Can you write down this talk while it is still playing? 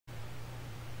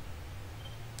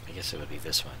I guess it would be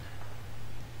this one.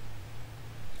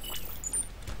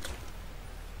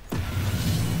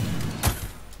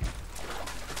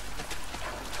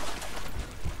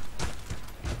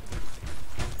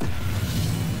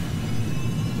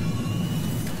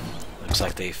 Looks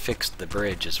like they fixed the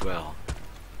bridge as well.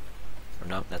 Or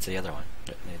no, that's the other one.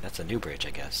 That's a new bridge,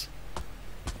 I guess.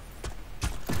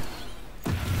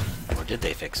 Or did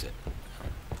they fix it?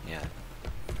 Yeah.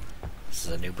 This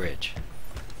is a new bridge.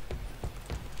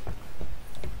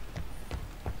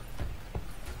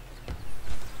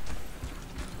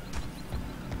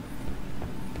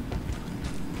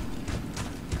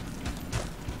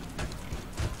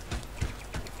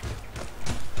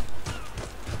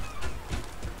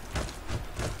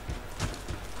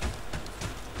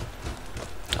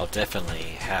 I'll definitely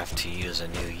have to use a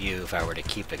new U if I were to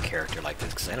keep a character like this,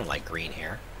 because I don't like green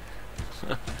hair.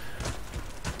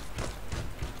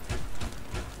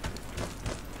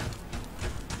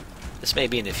 This may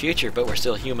be in the future, but we're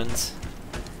still humans.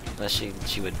 Unless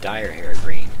she would dye her hair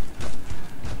green.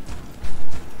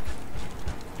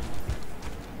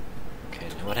 Okay,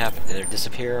 and what happened? Did it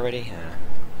disappear already?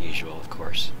 Usual, of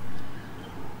course.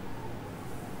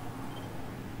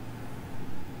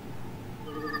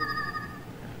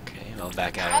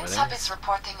 Back out over there. Sub is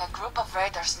reporting a group of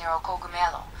raiders near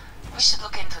Okogumelo. We should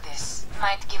look into this.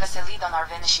 Might give us a lead on our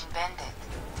vanishing bandit.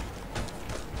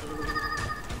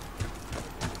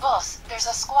 Boss, there's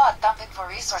a squad dumping for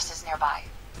resources nearby.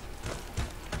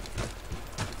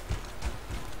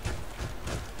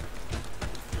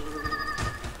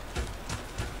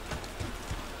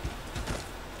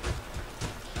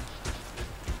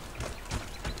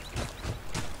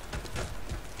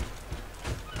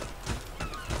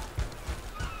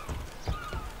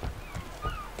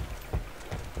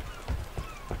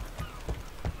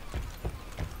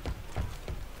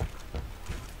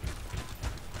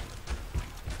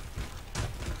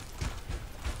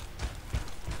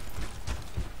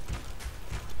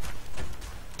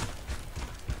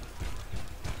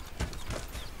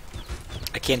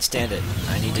 I can't stand it.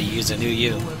 I need to use a new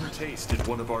U. Have you ever tasted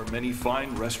one of our many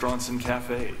fine restaurants and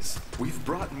cafes? We've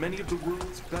brought many of the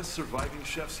world's best surviving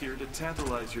chefs here to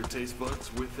tantalize your taste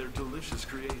buds with their delicious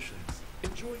creations.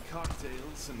 Enjoy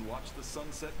cocktails and watch the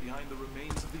sunset behind the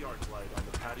remains of the arc light on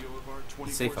the patio of our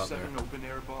 24/7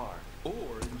 open-air bar.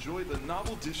 Or enjoy the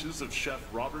novel dishes of Chef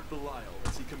Robert Belial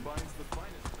as he combines the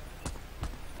finest...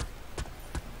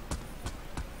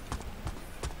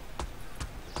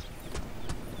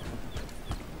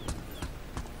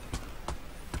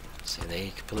 See,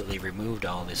 they completely removed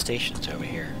all the stations over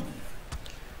here.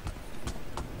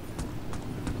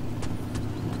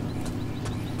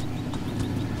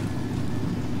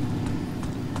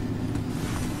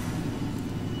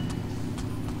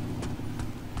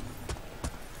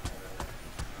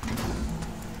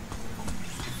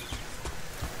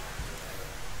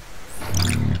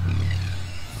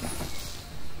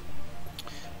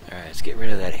 Alright, let's get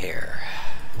rid of that hair.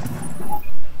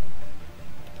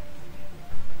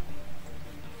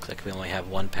 Looks like we only have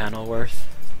one panel worth.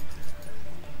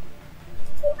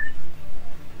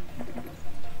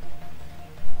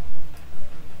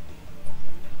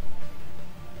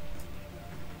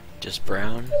 Just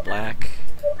brown, black,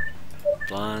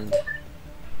 blonde,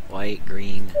 white,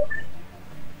 green.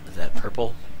 Is that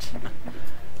purple?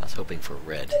 I was hoping for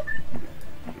red.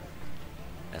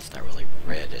 That's not really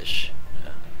reddish.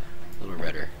 A little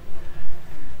redder.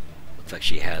 Looks like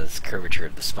she has curvature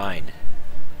of the spine.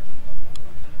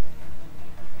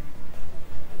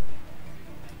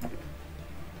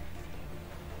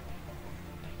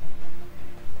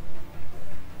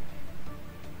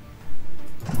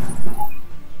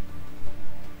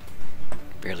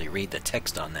 Barely read the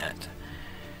text on that.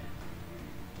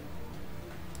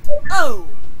 Oh,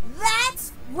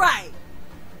 that's right.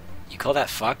 You call that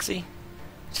Foxy?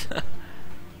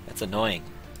 That's annoying.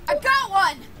 I got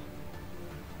one.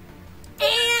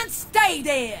 And stay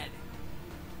dead.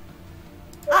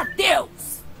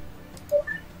 Adios.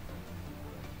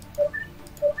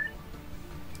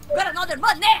 Got another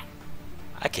mud there.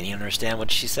 I can't even understand what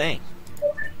she's saying.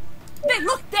 They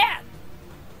look dead.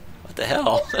 What the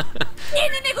hell?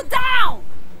 Enemy go down.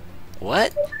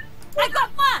 What? I got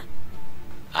one.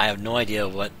 I have no idea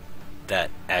what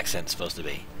that accent's supposed to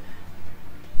be.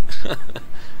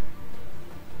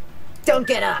 Don't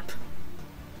get up.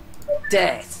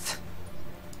 Death.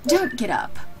 Don't get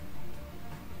up.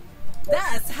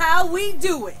 That's how we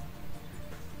do it.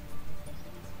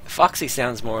 Foxy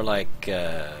sounds more like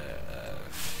they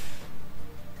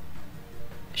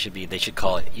should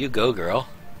call it "You Go Girl."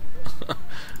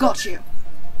 Got you.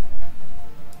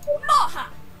 Moha.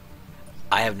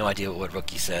 I have no idea what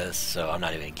Rookie says, so I'm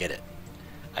not even gonna get it.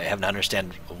 I haven't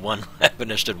understood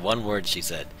one word she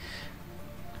said.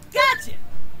 Gotcha!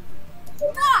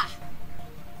 Ah!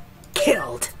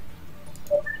 Killed.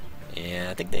 Yeah,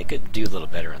 I think they could do a little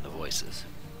better on the voices.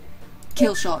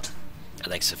 Kill shot. I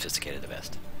like sophisticated the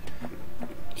best.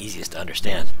 Easiest to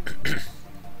understand.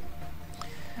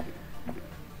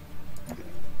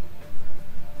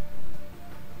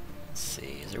 Let's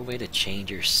see, is there a way to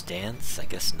change your stance? I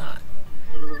guess not.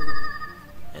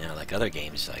 You know, like other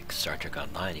games, like Star Trek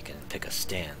Online, you can pick a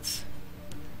stance.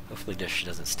 Hopefully Dish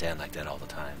doesn't stand like that all the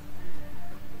time.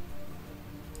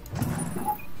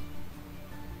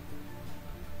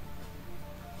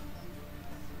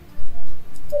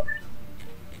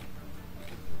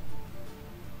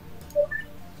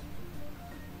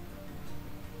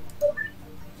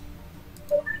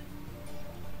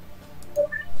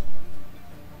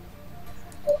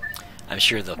 I'm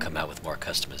sure they'll come out with more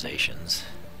customizations.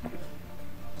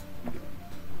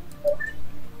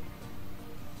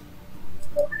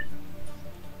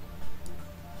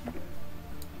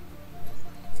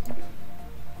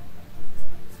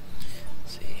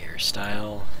 Let's see,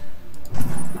 hairstyle.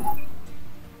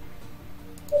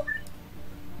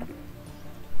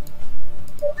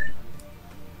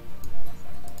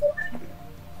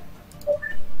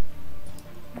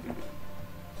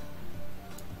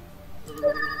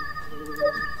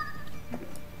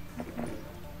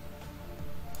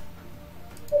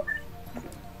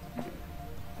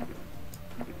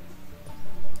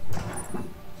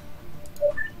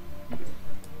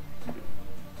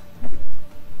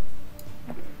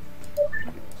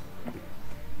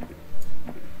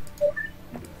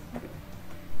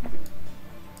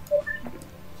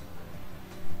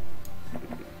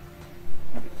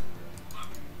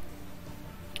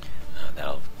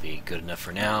 That'll be good enough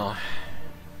for now.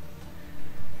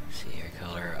 See hair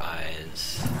color,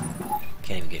 eyes.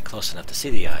 Can't even get close enough to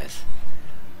see the eyes.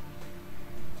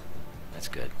 That's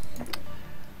good.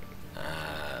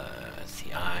 Let's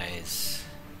see, eyes.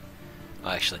 Oh,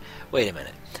 actually, wait a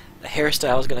minute. The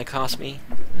hairstyle is going to cost me?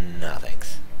 No,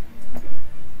 thanks.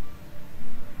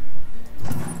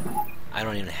 I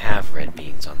don't even have red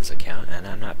beans on this account, and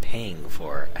I'm not paying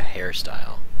for a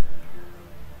hairstyle.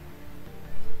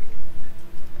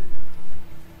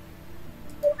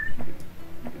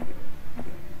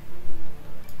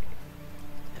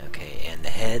 Okay, and the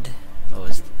head?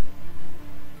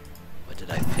 What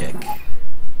did I pick?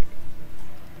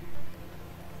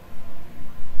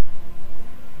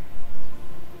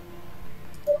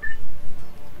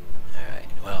 Alright,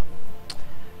 well,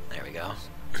 there we go.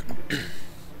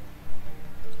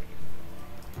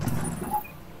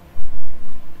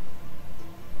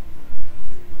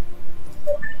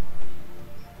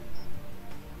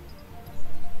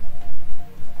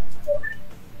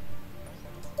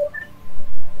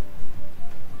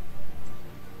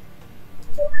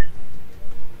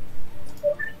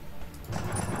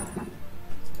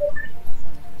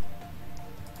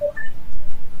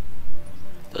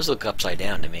 Those look upside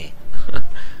down to me.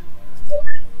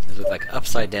 Those look like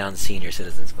upside down senior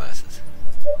citizens glasses.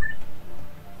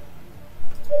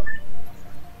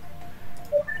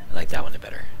 I like that one the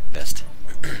best.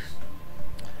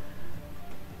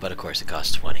 But of course it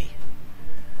costs 20.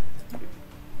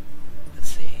 Let's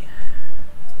see.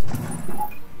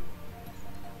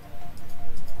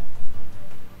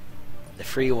 The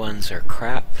free ones are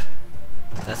crap.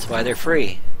 That's why they're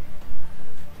free.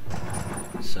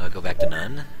 So I'll go back to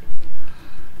none.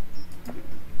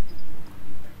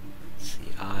 Let's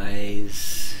see,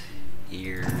 eyes,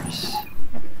 ears.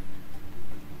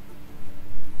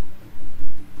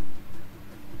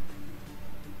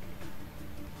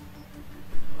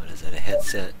 What is that, a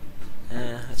headset?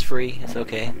 That's free, it's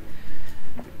okay.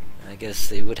 I guess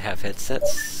they would have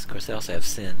headsets. Of course they also have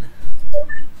Sin.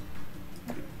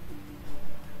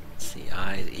 Let's see,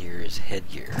 eyes, ears,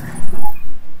 headgear.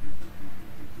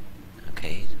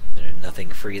 Okay, there's nothing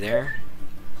free there.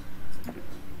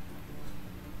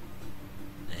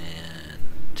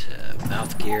 And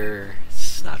mouth gear,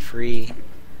 it's not free.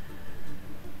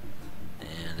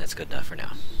 And that's good enough for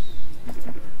now.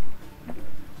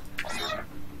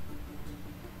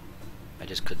 I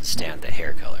just couldn't stand the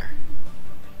hair color.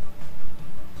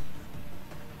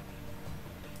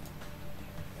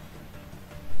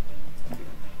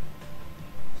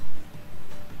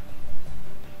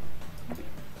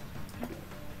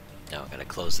 Now I gotta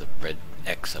close the red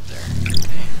X up there.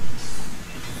 Okay.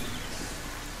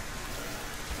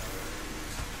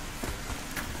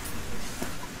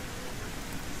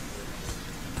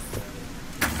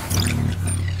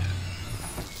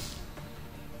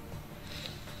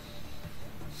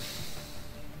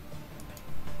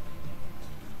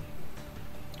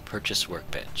 Purchase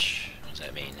workbench. What does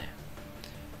that mean?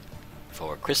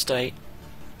 For crystite,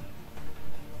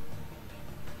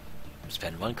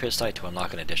 spend 1 crystite to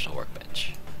unlock an additional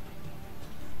workbench.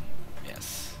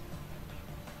 Yes.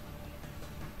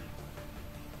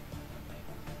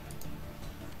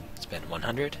 Spend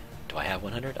 100. Do I have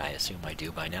 100? I assume I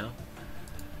do by now.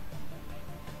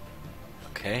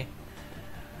 Okay.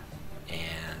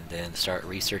 And then start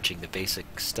researching the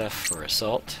basic stuff for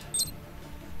assault.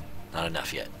 Not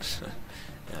enough yet.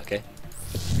 Okay.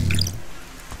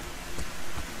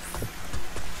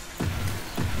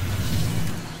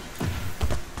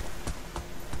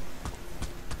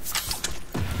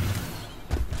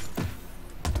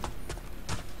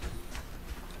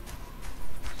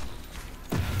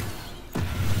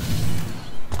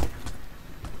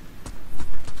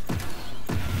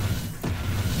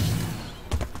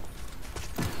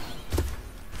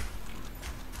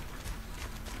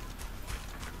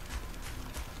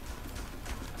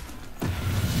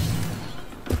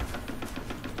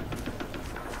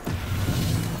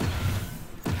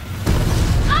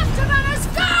 Afterrunners,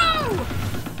 go!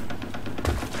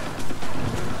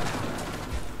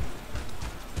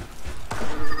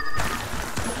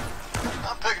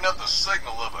 I'm picking up the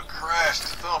signal of a crashed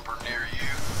thumper near you.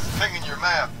 Pinging your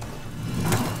map.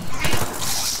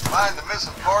 Find the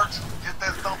missing parts, get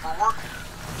that thumper working.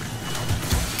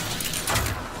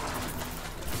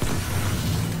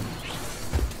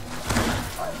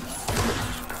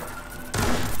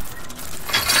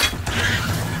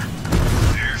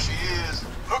 There she is.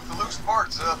 Hook the loose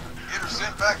parts up, get her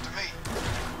sent back to me.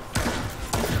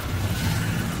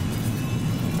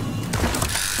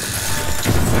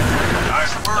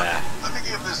 Nice work. Let me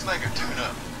give this thing a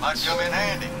tune-up. Might come in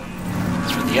handy.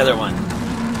 It's for the other one.